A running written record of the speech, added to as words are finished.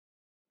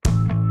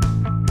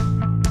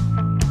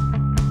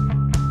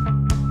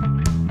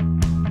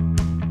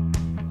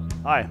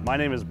Hi, my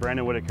name is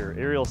Brandon Whitaker,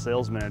 Aerial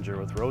Sales Manager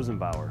with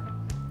Rosenbauer.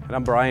 And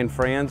I'm Brian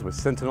Franz with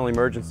Sentinel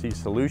Emergency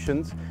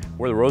Solutions.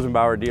 We're the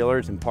Rosenbauer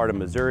dealers in part of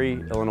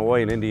Missouri,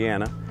 Illinois, and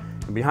Indiana.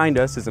 And behind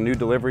us is a new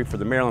delivery for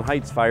the Maryland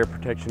Heights Fire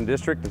Protection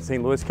District in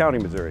St. Louis County,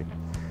 Missouri.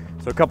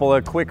 So a couple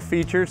of quick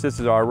features. This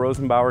is our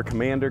Rosenbauer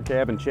Commander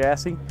cabin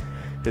chassis.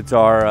 It's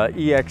our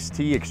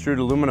EXT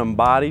extruded aluminum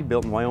body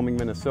built in Wyoming,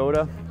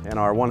 Minnesota, and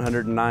our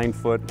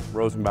 109-foot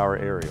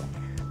Rosenbauer aerial.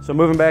 So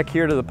moving back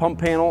here to the pump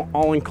panel,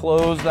 all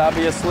enclosed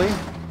obviously.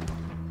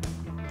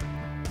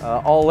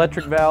 All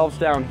electric valves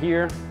down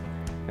here.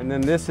 And then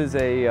this is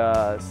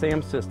a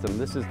SAM system.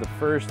 This is the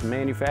first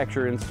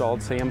manufacturer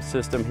installed SAM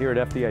system here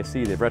at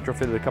FDIC. They've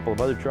retrofitted a couple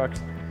of other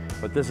trucks,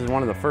 but this is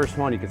one of the first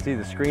one. You can see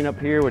the screen up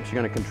here, which is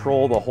going to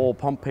control the whole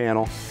pump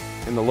panel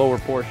in the lower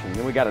portion.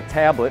 Then we got a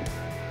tablet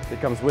that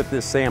comes with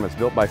this SAM. It's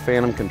built by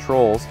Phantom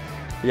Controls.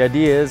 The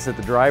idea is that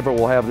the driver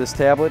will have this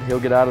tablet. He'll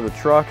get out of the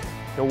truck.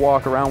 He'll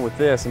walk around with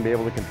this and be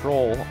able to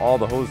control all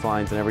the hose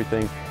lines and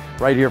everything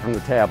right here from the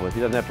tablet. He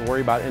doesn't have to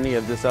worry about any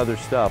of this other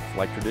stuff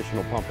like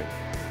traditional pumping.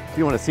 If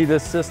you want to see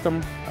this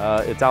system,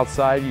 it's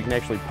outside. You can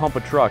actually pump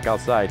a truck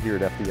outside here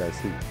at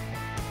FDIC.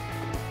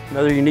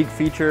 Another unique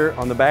feature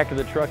on the back of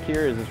the truck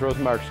here is this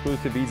Rosenbauer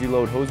exclusive Easy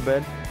Load hose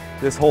bed.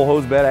 This whole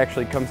hose bed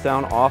actually comes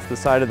down off the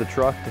side of the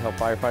truck to help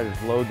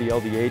firefighters load the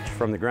LDH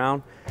from the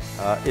ground.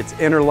 It's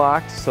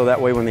interlocked, so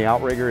that way when the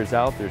outrigger is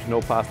out, there's no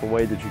possible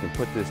way that you can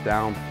put this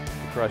down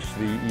and crush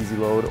the Easy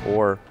Load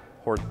or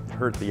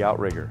hurt the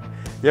outrigger.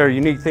 The other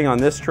unique thing on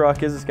this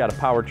truck is it's got a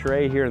power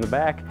tray here in the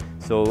back,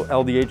 so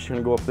LDH is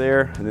going to go up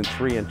there, and then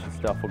 3-inch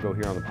stuff will go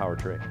here on the power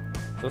tray.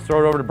 So let's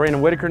throw it over to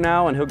Brandon Whitaker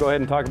now, and he'll go ahead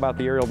and talk about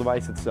the aerial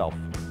device itself.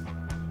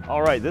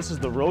 All right, this is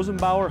the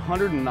Rosenbauer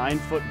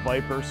 109-foot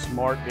Viper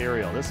Smart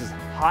Aerial. This is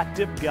hot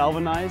dip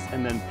galvanized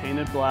and then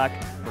painted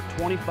black for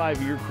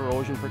 25-year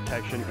corrosion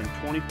protection and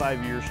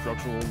 25-year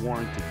structural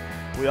warranty.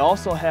 We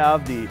also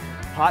have the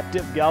hot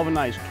dip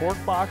galvanized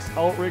torque box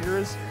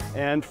outriggers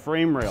and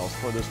frame rails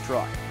for this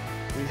truck.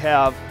 We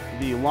have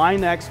the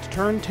Line X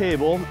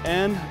turntable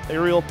and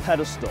aerial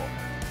pedestal.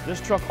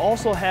 This truck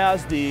also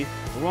has the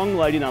rung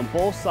lighting on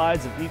both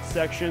sides of each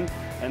section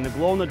and the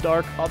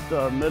glow-in-the-dark up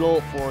the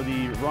middle for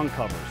the rung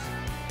covers.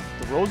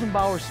 The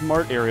Rosenbauer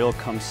Smart Aerial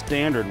comes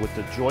standard with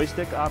the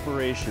joystick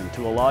operation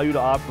to allow you to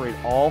operate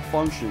all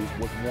functions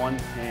with one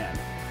hand.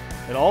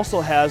 It also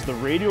has the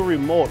radio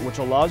remote, which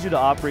allows you to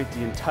operate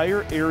the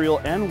entire aerial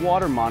and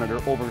water monitor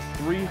over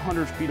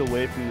 300 feet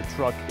away from the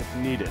truck if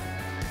needed.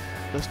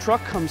 This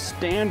truck comes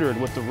standard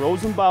with the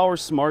Rosenbauer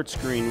Smart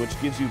Screen, which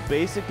gives you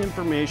basic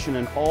information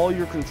and all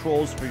your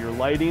controls for your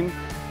lighting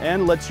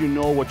and lets you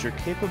know what your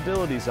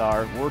capabilities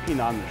are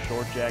working on the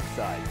short jack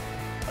side.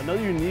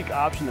 Another unique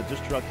option that this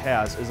truck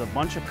has is a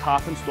bunch of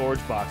coffin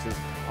storage boxes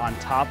on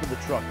top of the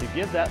truck to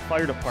give that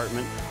fire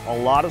department a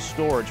lot of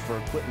storage for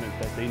equipment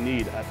that they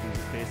need after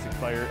these basic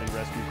fire and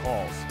rescue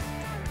calls.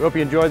 We hope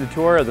you enjoyed the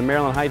tour of the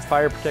Maryland Heights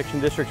Fire Protection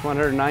District's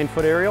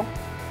 109-foot aerial.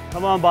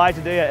 Come on by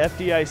today at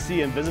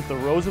FDIC and visit the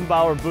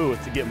Rosenbauer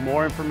booth to get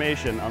more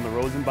information on the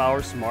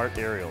Rosenbauer Smart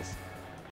Aerials.